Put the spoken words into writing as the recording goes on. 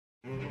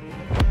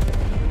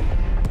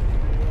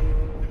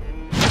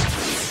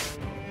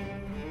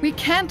We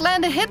can't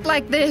land a hit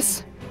like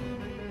this!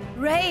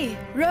 Raye,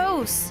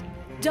 Rose,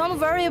 don't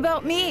worry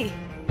about me.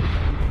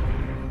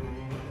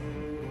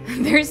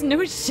 There's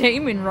no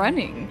shame in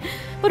running.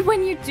 But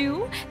when you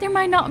do, there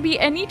might not be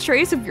any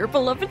trace of your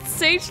beloved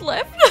sage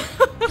left.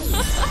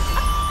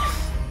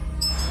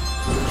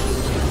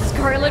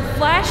 Scarlet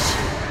Flash,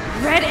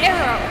 Red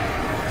Arrow.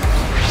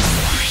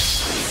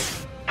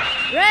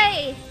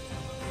 Raye!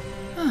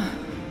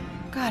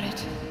 Got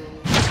it.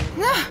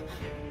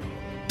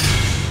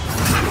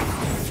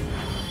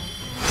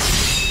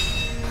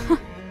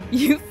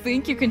 You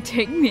think you can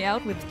take me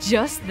out with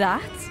just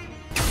that?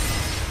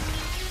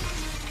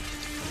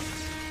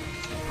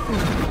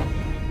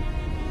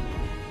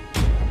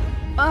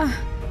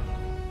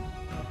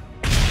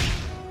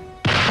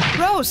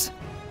 Rose!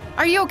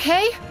 Are you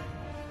okay?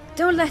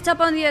 Don't let up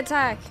on the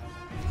attack.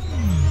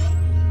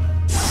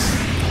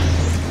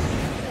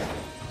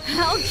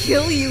 I'll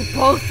kill you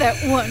both at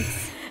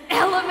once.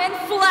 Element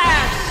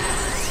Flash!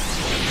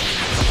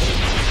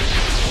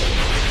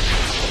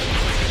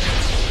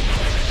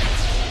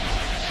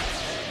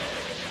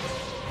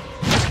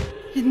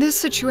 In this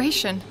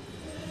situation,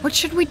 what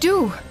should we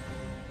do?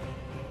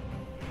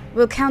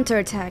 We'll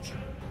counterattack.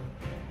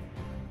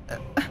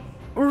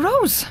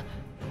 Rose!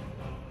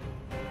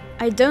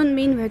 I don't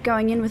mean we're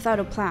going in without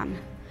a plan.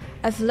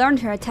 I've learned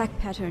her attack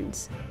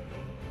patterns.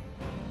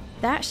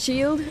 That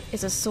shield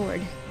is a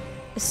sword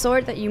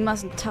that you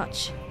mustn't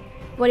touch.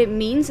 What it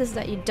means is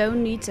that you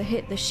don't need to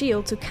hit the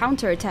shield to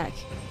counterattack.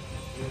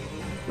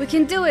 We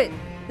can do it!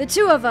 The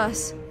two of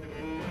us!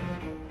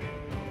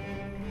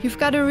 You've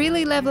got a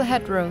really level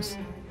head, Rose.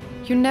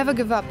 You never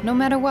give up, no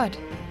matter what.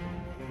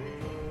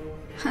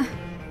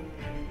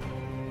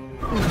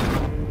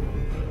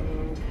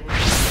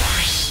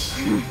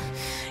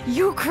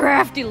 You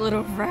crafty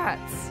little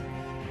rats.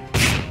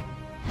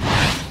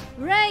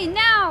 Raye,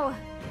 now!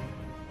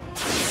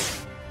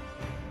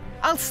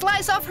 I'll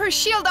slice off her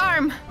shield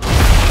arm!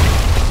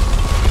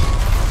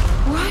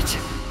 What?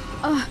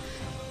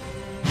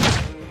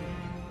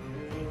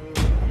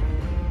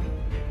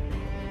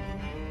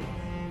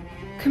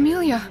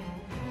 Camellia.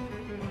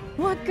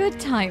 What good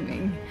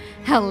timing.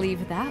 I'll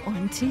leave that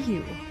one to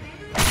you.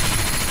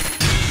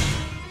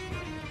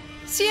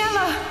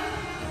 Ciela!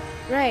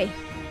 Raye,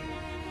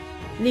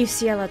 leave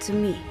Ciela to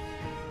me.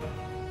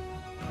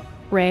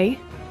 Raye,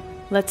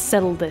 let's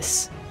settle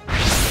this.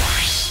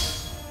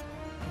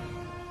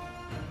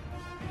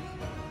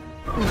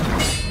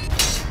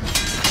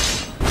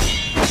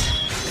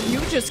 You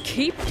just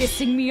keep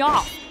pissing me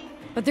off.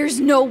 But there's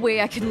no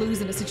way I can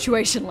lose in a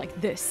situation like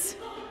this.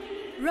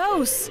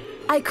 Rose,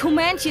 I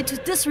command you to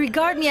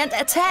disregard me and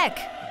attack!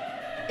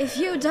 If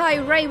you die,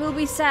 Raye will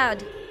be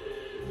sad.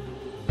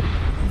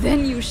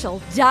 Then you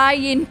shall die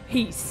in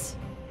peace.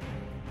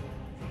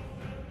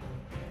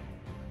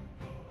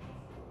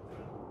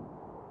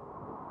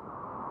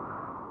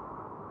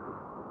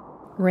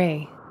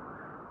 Raye,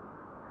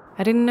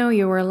 I didn't know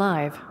you were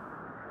alive.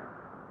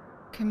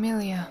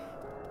 Camellia.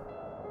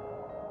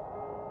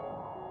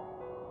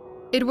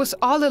 It was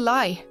all a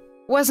lie,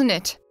 wasn't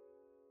it?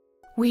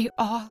 We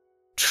all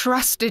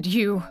trusted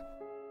you.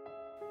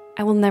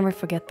 I will never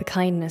forget the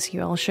kindness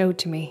you all showed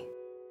to me.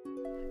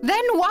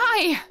 Then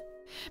why?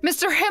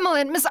 Mr. Himmel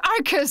and Miss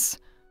Arcus!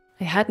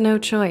 I had no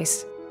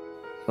choice.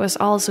 It was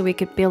all so we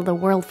could build a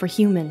world for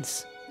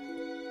humans.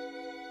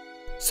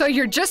 So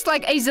you're just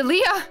like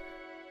Azalea?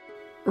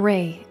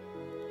 Raye,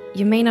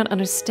 you may not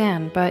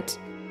understand, but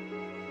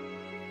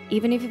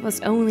even if it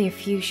was only a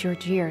few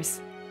short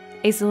years,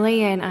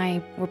 Azalea and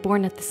I were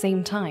born at the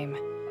same time.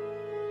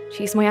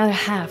 She's my other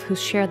half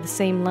who's shared the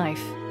same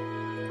life.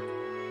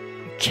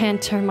 I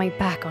can't turn my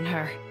back on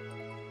her.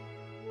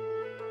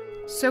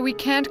 So we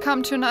can't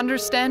come to an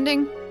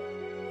understanding?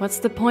 What's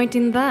the point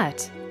in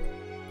that?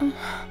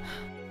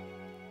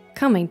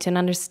 Coming to an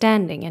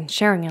understanding and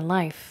sharing a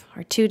life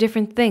are two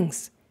different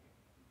things.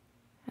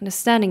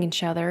 Understanding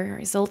each other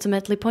is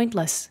ultimately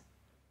pointless.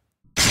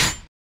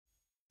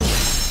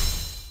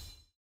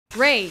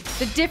 Raye,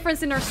 the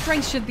difference in our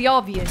strength should be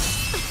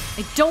obvious.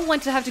 I don't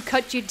want to have to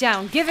cut you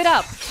down. Give it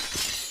up!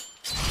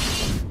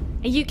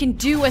 And you can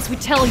do as we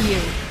tell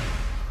you.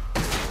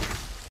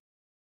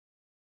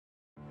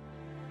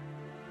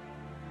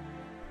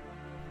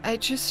 I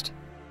just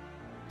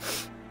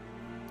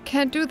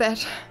can't do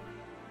that.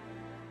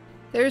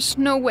 There's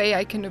no way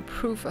I can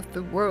approve of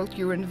the world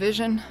you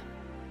envision.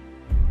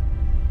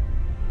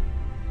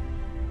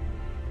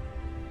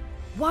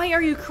 Why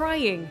are you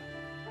crying?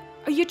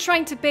 Are you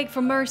trying to beg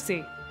for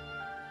mercy?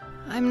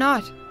 I'm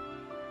not.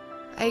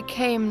 I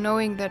came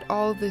knowing that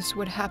all this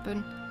would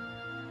happen.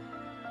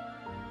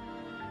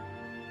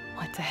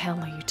 What the hell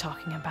are you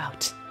talking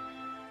about?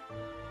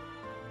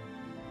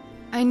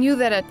 I knew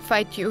that I'd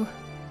fight you.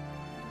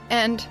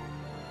 And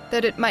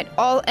that it might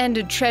all end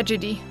in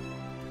tragedy.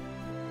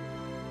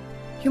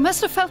 You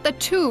must have felt that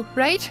too,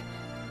 right?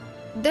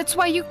 That's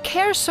why you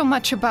care so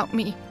much about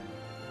me.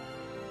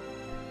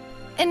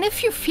 And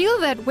if you feel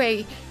that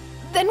way,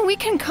 then we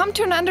can come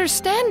to an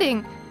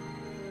understanding.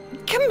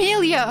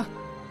 Camellia!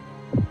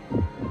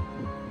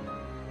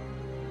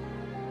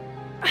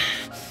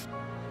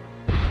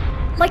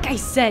 Like I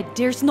said,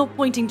 there's no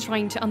point in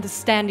trying to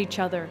understand each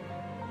other.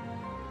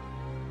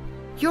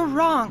 You're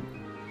wrong.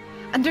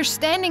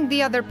 Understanding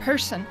the other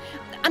person,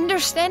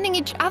 understanding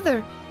each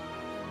other.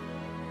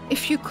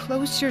 If you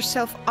close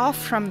yourself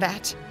off from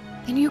that,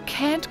 then you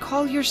can't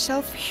call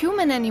yourself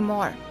human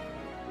anymore.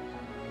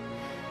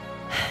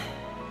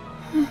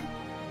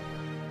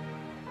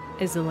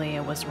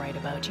 Azalea was right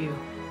about you.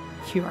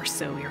 You are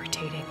so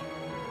irritating.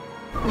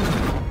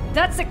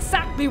 That's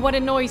exactly what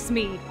annoys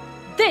me.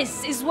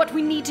 This is what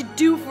we need to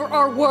do for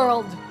our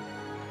world.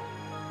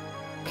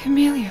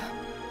 Camellia.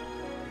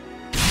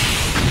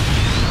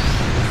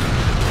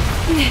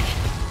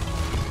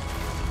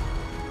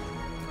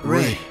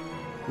 Raye,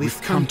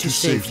 we've come to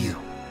save you.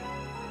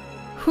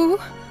 Who?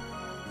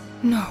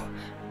 No.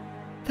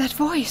 That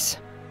voice.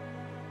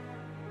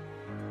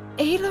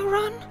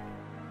 Aileron?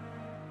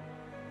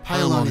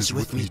 Aileron is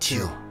with me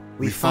too.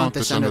 We found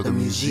this under the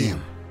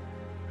museum.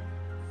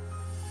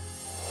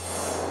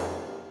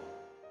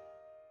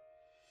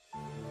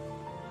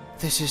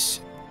 This is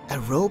a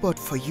robot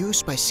for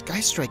use by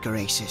Skystriker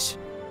races.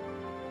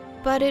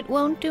 But it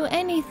won't do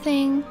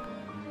anything.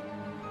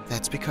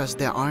 That's because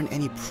there aren't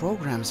any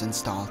programs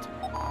installed.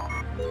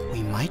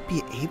 We might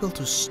be able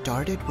to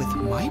start it with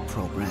my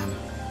program.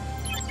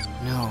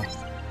 No,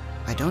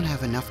 I don't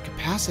have enough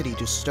capacity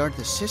to start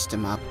the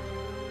system up.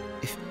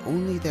 If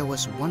only there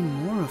was one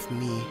more of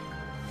me.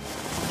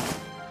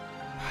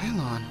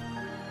 Aileron.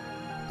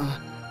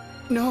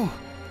 No,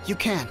 you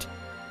can't.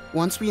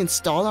 Once we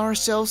install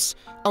ourselves,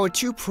 our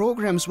two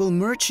programs will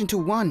merge into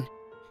one.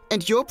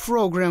 And your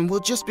program will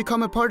just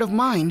become a part of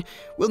mine.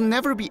 We'll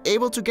never be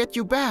able to get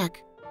you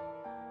back.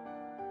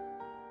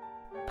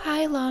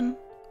 Aileron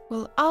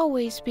will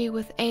always be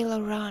with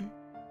Aileron.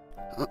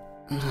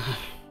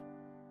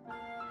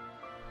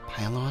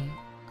 Aileron,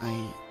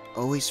 I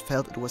always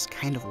felt it was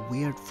kind of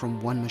weird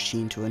from one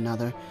machine to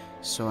another,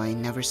 so I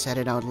never said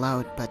it out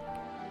loud, but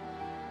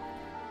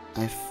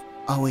I've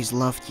always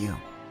loved you.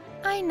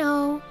 I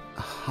know.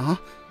 Huh?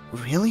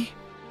 Really?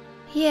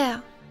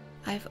 Yeah,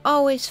 I've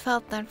always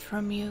felt that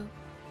from you.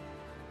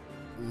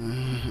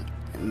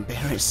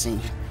 Embarrassing.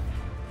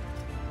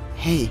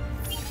 Hey,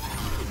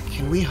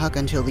 can we hug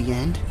until the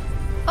end?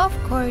 Of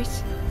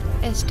course,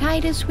 as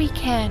tight as we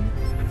can.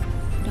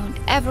 Don't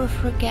ever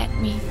forget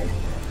me.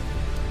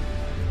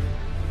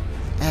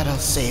 Adult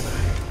Saber,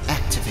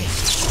 activate.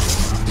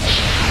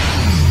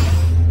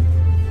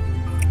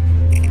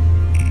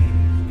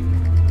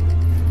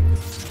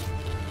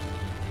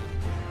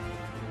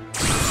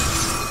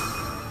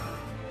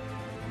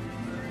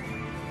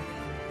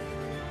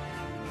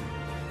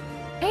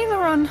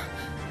 Aileron!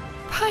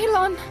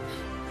 Aileron!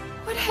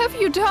 What have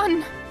you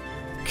done?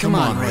 Come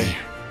on, Raye.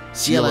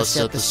 Ciela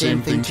said the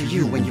same thing to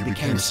you when you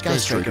became a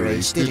Skystriker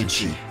ace, didn't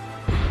she?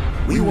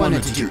 We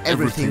wanted to do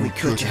everything we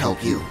could to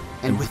help you,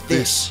 and with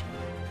this,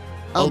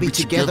 I'll be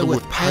together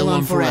with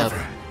Aileron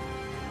forever.